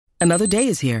Another day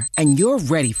is here, and you're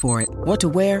ready for it. What to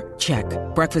wear? Check.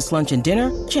 Breakfast, lunch, and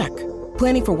dinner? Check.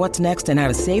 Planning for what's next and how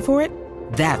to save for it?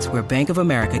 That's where Bank of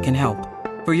America can help.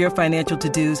 For your financial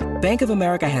to-dos, Bank of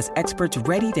America has experts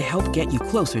ready to help get you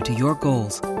closer to your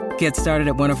goals. Get started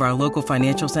at one of our local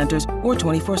financial centers or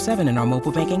 24/7 in our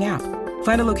mobile banking app.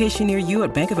 Find a location near you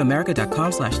at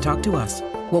bankofamerica.com/talktous.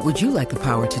 What would you like the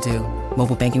power to do?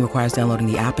 Mobile banking requires downloading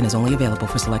the app and is only available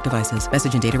for select devices.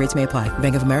 Message and data rates may apply.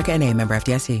 Bank of America N.A., member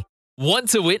FDIC. Want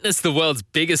to witness the world's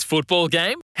biggest football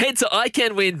game? Head to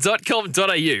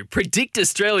iCanWin.com.au, predict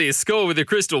Australia's score with a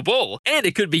crystal ball, and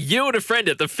it could be you and a friend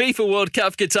at the FIFA World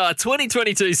Cup Qatar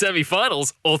 2022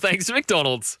 semi-finals, all thanks to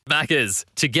McDonald's. Maccas,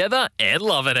 together and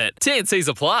loving it. TNCs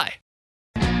apply.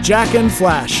 Jack and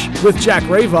Flash with Jack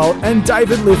Revolt and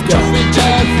David Lithgow.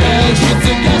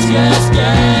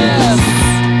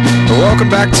 Welcome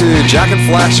back to Jack and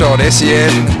Flash on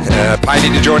SEN.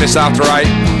 Paying to join us after 8.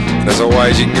 As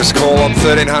always, you can just call on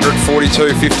 1300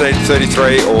 42 15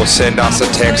 33 or send us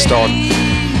a text on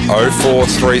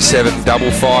 0437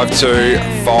 552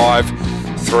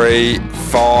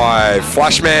 535.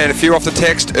 Flashman, a few off the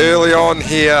text early on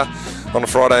here on a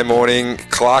Friday morning.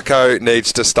 Clarko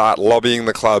needs to start lobbying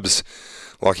the clubs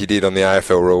like he did on the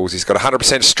AFL rules. He's got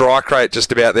 100% strike rate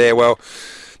just about there. Well,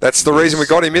 that's the reason we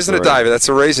got him, isn't it, David? That's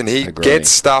the reason. He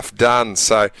gets stuff done.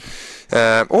 So,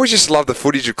 always just love the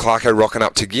footage of Clarko rocking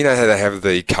up to, you know how they have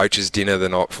the coaches' dinner the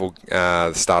night before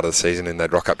the start of the season and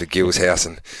they'd rock up to Gill's house,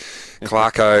 and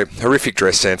Clarko, horrific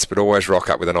dress sense, but always rock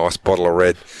up with a nice bottle of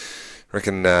red. I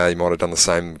reckon he might have done the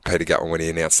same with Peter Gutman when he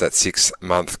announced that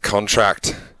 6-month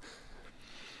contract.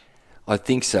 I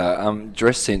think so.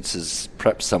 Dress sense is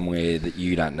perhaps somewhere that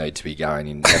you don't need to be going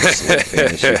in. Absolute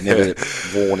fairness. You've never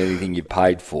worn anything you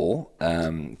paid for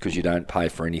because you don't pay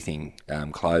for anything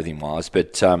clothing-wise.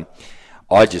 But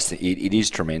I just think it is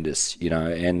tremendous, you know,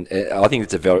 and I think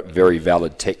it's a very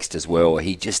valid text as well.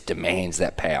 He just demands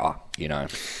that power, you know,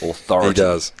 authority.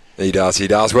 He does.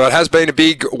 Well, it has been a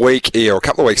big week here, or a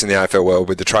couple of weeks in the AFL world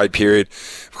with the trade period,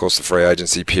 of course the free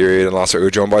agency period, and last week we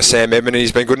were joined by Sam Edmund, and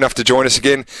he's been good enough to join us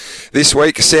again this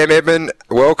week. Sam Edmund,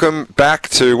 welcome back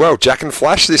to, well, Jack and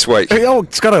Flash this week. Oh,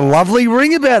 it's got a lovely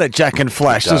ring about it, Jack and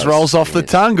Flash. Just rolls off the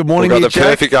tongue. Good morning, We've got to the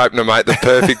you, perfect opener, mate. The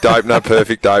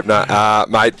perfect opener.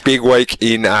 Mate, big week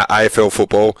in AFL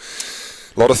football.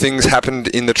 A lot of things happened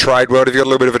in the trade world. Have you got a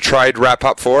little bit of a trade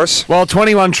wrap-up for us? Well,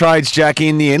 21 trades, Jack,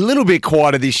 in the end. A little bit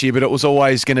quieter this year, but it was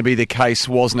always going to be the case,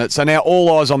 wasn't it? So now all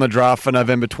eyes on the draft for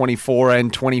November 24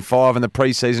 and 25 and the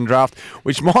pre-season draft,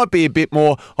 which might be a bit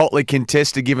more hotly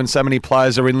contested given so many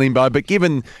players are in limbo. But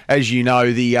given, as you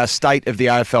know, the state of the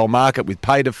AFL market with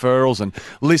pay deferrals and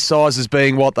list sizes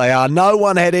being what they are, no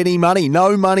one had any money.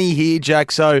 No money here, Jack.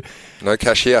 So no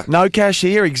cash here. No cash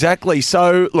here, exactly.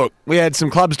 So, look, we had some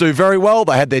clubs do very well.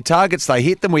 They had their targets. They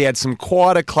hit them. We had some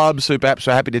quieter clubs who perhaps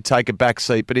were happy to take a back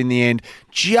seat. But in the end,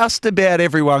 just about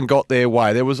everyone got their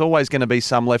way. There was always going to be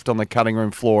some left on the cutting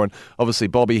room floor. And obviously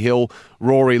Bobby Hill,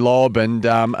 Rory Lobb and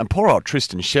poor old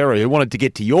Tristan Sherry, who wanted to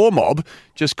get to your mob,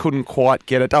 just couldn't quite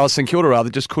get it. St Kilda,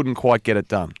 rather, just couldn't quite get it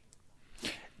done.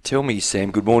 Tell me, Sam,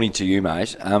 good morning to you,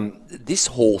 mate. This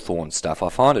Hawthorn stuff, I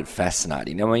find it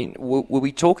fascinating. I mean, were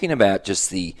we talking about just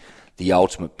the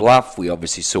ultimate bluff? We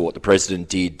obviously saw what the president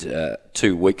did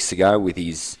 2 weeks ago with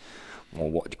his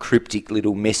cryptic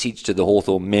little message to the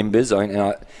Hawthorn members.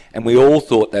 And we all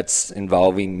thought that's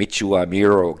involving Mitchell,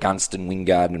 O'Meara or Gunston,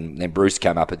 Wingard, and then Bruce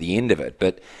came up at the end of it.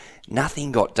 But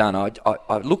nothing got done.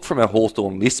 I look from a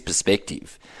Hawthorn list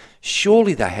perspective.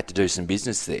 Surely they had to do some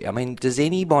business there. I mean, does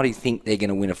anybody think they're going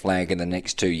to win a flag in the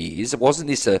next 2 years? Wasn't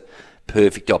this a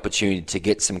perfect opportunity to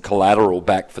get some collateral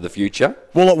back for the future?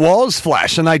 Well, it was,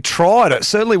 Flash, and they tried. It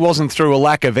certainly wasn't through a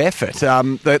lack of effort.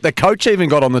 The coach even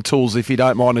got on the tools, if you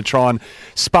don't mind, to try and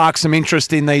spark some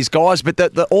interest in these guys. But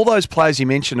all those players you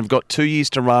mentioned have got 2 years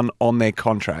to run on their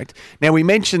contract. Now, we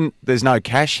mentioned there's no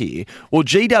cash here. Well,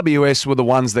 GWS were the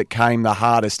ones that came the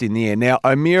hardest in the end. Now,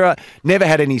 O'Meara never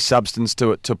had any substance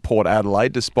to it to Port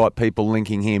Adelaide, despite people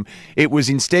linking him. It was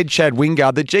instead Chad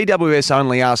Wingard. The GWS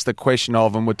only asked the question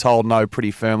of and were told no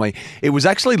pretty firmly. It was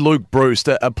actually Luke Bruce,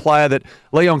 a player that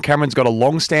Leon Cameron's got a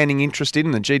long-standing interest in,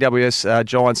 and the GWS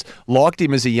Giants liked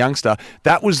him as a youngster.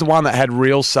 That was the one that had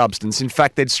real substance. In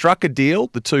fact, they'd struck a deal,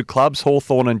 the two clubs,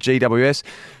 Hawthorn and GWS.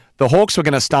 The Hawks were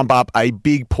going to stump up a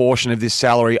big portion of this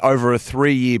salary over a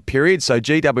 3-year period, so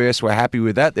GWS were happy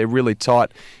with that. They're really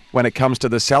tight when it comes to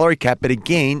the salary cap. But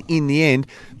again, in the end,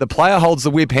 the player holds the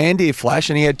whip hand here,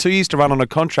 Flash, and he had 2 years to run on a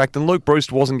contract, and Luke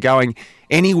Bruce wasn't going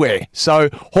anywhere. So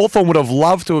Hawthorn would have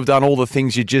loved to have done all the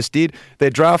things you just did. Their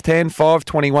draft hand, 5,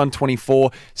 21, 24.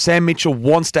 Sam Mitchell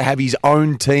wants to have his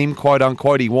own team, quote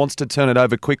unquote. He wants to turn it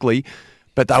over quickly.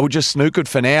 but they were just snookered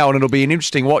for now, and it'll be an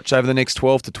interesting watch over the next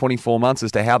 12 to 24 months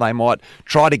as to how they might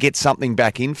try to get something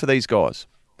back in for these guys.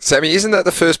 Sammy, isn't that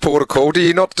the first port of call? Do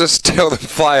you not just tell the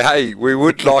player, hey, we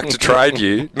would like to trade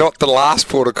you, not the last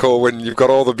port of call when you've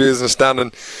got all the business done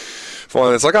and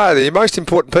finally it's like, oh, the most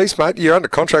important piece, mate, you're under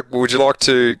contract, would you like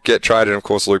to get traded? And of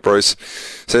course, Luke Bruce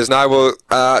says, no, well,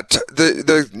 now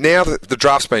that the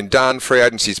draft's been done, free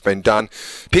agency's been done,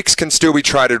 picks can still be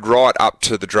traded right up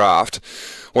to the draft.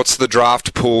 What's the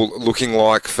draft pool looking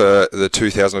like for the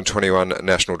 2021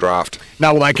 National Draft?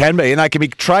 No, well, they can be, and they can be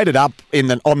traded up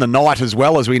on the night as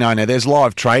well, as we know now. There's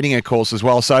live trading, of course, as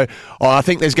well. So I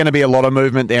think there's going to be a lot of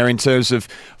movement there in terms of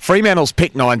Fremantle's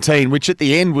pick 19, which at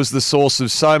the end was the source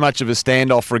of so much of a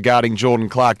standoff regarding Jordan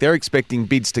Clark. They're expecting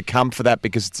bids to come for that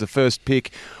because it's the first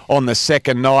pick on the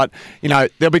second night. You know,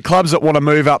 there'll be clubs that want to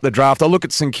move up the draft. I look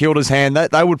at St Kilda's hand.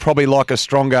 They would probably like a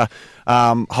stronger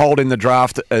hold in the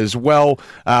draft as well.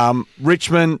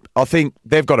 Richmond, I think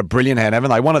they've got a brilliant hand,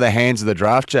 haven't they? One of the hands of the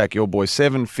draft, Jack, your boy,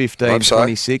 7, 15,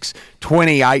 26,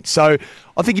 28. So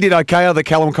I think you did okay out of the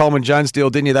Callum Coleman-Jones deal,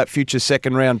 didn't you? That future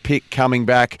second-round pick coming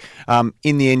back.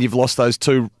 In the end, you've lost those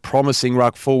two promising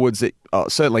ruck forwards that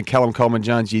certainly Callum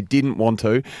Coleman-Jones you didn't want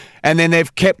to. And then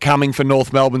they've kept coming for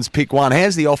North Melbourne's pick 1.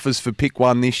 How's the offers for pick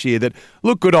 1 this year that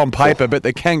look good on paper, but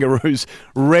the Kangaroos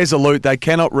resolute. They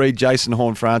cannot read Jason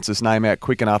Horne-Francis' name out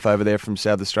quick enough over there from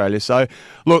South Australia. So,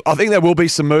 look, I think there will be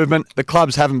some movement. The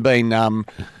clubs haven't been,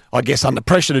 I guess, under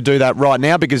pressure to do that right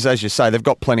now because, as you say, they've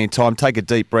got plenty of time. Take a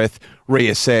deep breath,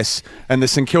 reassess. And the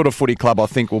St Kilda Footy Club, I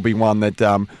think, will be one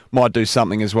that might do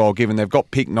something as well, given they've got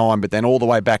pick 9, but then all the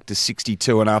way back to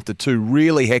 62. And after 2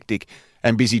 really hectic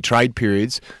and busy trade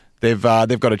periods, they've got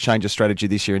to change a strategy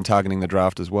this year in targeting the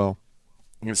draft as well.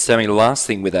 Sammy, the last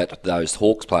thing with those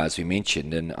Hawks players we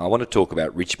mentioned, and I want to talk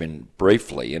about Richmond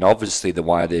briefly, and obviously the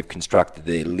way they've constructed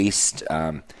their list.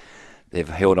 They've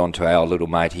held on to our little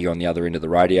mate here on the other end of the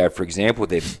radio. For example,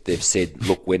 they've said,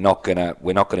 look, we're not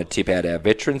gonna tip out our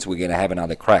veterans. We're going to have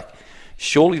another crack.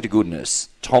 Surely to goodness,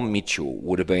 Tom Mitchell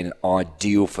would have been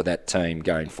ideal for that team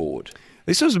going forward.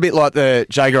 This was a bit like the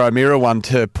Jaeger O'Meara one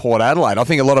to Port Adelaide. I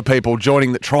think a lot of people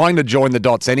trying to join the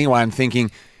dots anyway and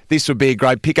thinking this would be a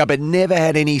great pickup. It never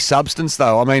had any substance,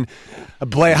 though. I mean,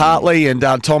 Blair Hartley and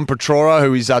Tom Petrora,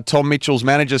 who is Tom Mitchell's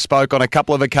manager, spoke on a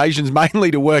couple of occasions,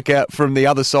 mainly to work out from the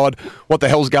other side what the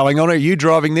hell's going on. Are you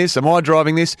driving this? Am I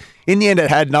driving this? In the end, it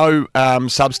had no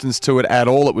substance to it at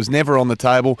all. It was never on the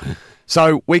table.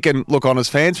 So we can look on as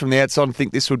fans from the outside and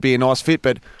think this would be a nice fit,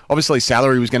 but obviously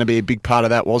salary was going to be a big part of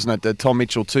that, wasn't it? Tom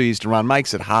Mitchell, 2 years to run,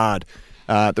 makes it hard.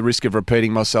 At the risk of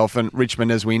repeating myself, and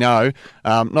Richmond, as we know,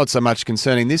 not so much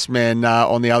concerning this man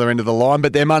on the other end of the line,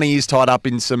 but their money is tied up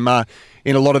in some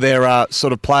in a lot of their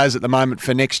sort of players at the moment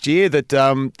for next year that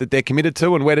they're committed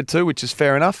to and wedded to, which is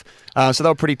fair enough. So they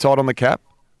were pretty tight on the cap.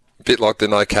 Bit like the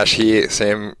no cash here,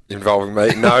 Sam, involving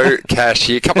me. No cash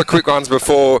here. A couple of quick ones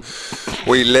before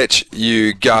we let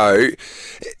you go.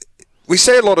 We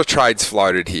see a lot of trades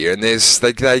floated here, and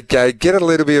they get a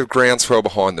little bit of groundswell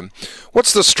behind them.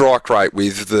 What's the strike rate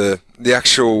with the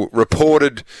actual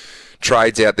reported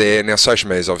trades out there? Now, social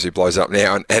media obviously blows up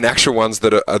now, and actual ones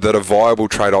that are viable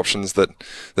trade options that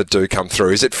do come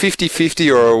through. Is it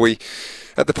 50-50, or are we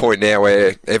at the point now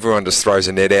where everyone just throws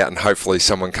a net out and hopefully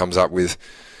someone comes up with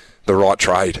the right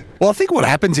trade? Well, I think what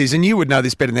happens is, and you would know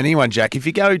this better than anyone, Jack, if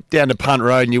you go down to Punt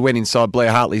Road and you went inside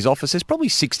Blair Hartley's office, there's probably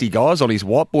 60 guys on his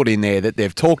whiteboard in there that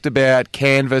they've talked about,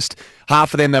 canvassed.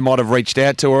 Half of them they might have reached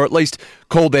out to, or at least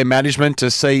called their management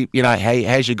to see, hey,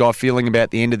 how's your guy feeling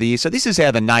about the end of the year? So this is how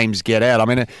the names get out. I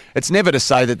mean, it's never to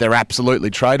say that they're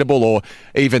absolutely tradable, or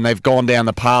even they've gone down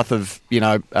the path of,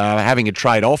 having a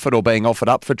trade offered or being offered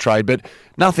up for trade, but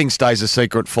nothing stays a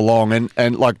secret for long.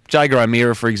 And like Jaeger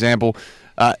O'Meara, for example,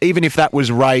 even if that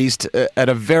was raised at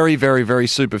a very, very, very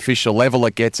superficial level,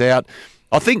 it gets out.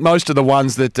 I think most of the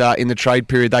ones that in the trade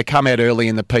period, they come out early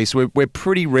in the piece. We're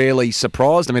pretty rarely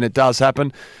surprised. I mean, it does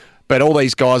happen. But all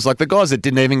these guys, like the guys that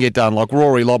didn't even get done, like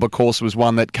Rory Lobb, of course, was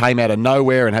one that came out of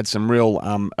nowhere and had some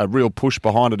a real push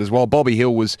behind it as well. Bobby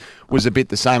Hill was a bit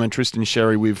the same, and Tristan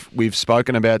Sherry we've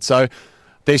spoken about. So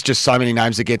there's just so many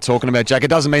names that get talking about, Jack. It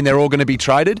doesn't mean they're all going to be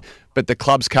traded, but the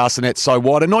clubs cast the net so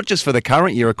wide, and not just for the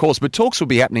current year, of course, but talks will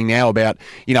be happening now about,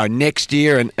 next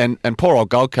year, and poor old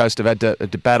Gold Coast have had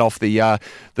to bat off the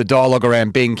dialogue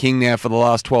around Ben King now for the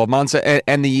last 12 months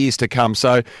and the years to come.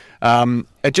 So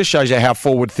it just shows you how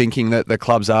forward-thinking that the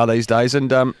clubs are these days,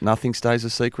 and nothing stays a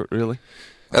secret, really.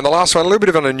 And the last one, a little bit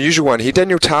of an unusual one here.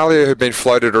 Daniel Talia, who'd been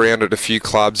floated around at a few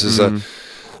clubs as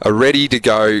a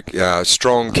ready-to-go,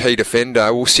 strong key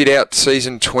defender, will sit out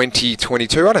season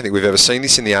 2022. I don't think we've ever seen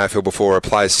this in the AFL before, a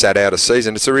player sat out a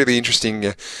season. It's a really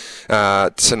interesting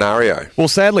scenario. Well,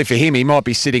 sadly for him, he might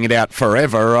be sitting it out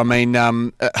forever. I mean,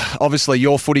 obviously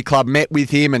your footy club met with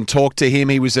him and talked to him.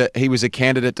 He was a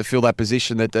candidate to fill that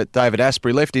position that David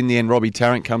Asprey left. In the end, Robbie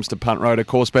Tarrant comes to punt road, of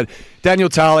course. But Daniel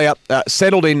Talia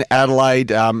settled in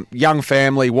Adelaide, young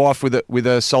family, wife with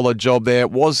a solid job there.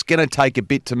 Was going to take a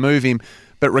bit to move him.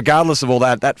 But regardless of all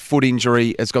that foot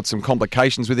injury has got some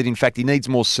complications with it. In fact, he needs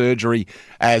more surgery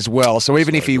as well. So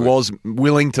even if he was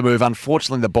willing to move,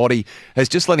 unfortunately the body has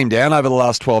just let him down over the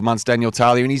last 12 months, Daniel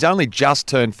Talia, and he's only just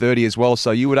turned 30 as well. So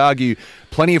you would argue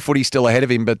plenty of footy still ahead of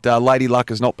him, but Lady Luck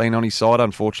has not been on his side,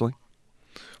 unfortunately.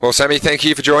 Well, Sammy, thank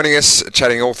you for joining us,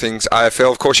 chatting all things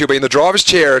AFL. Of course, you'll be in the driver's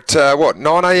chair at,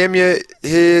 9 a.m.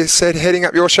 You said heading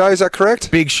up your show, is that correct?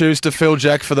 Big shoes to fill,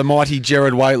 Jack, for the mighty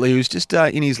Gerard Whateley, who's just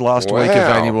in his last week of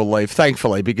annual leave,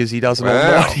 thankfully, because he does an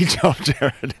almighty job,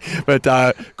 Gerard.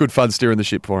 But good fun steering the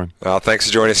ship for him. Thanks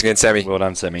for joining us again, Sammy. Well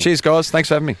done, Sammy. Cheers, guys. Thanks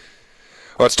for having me.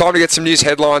 Well, it's time to get some news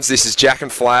headlines. This is Jack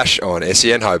and Flash on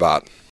SEN Hobart.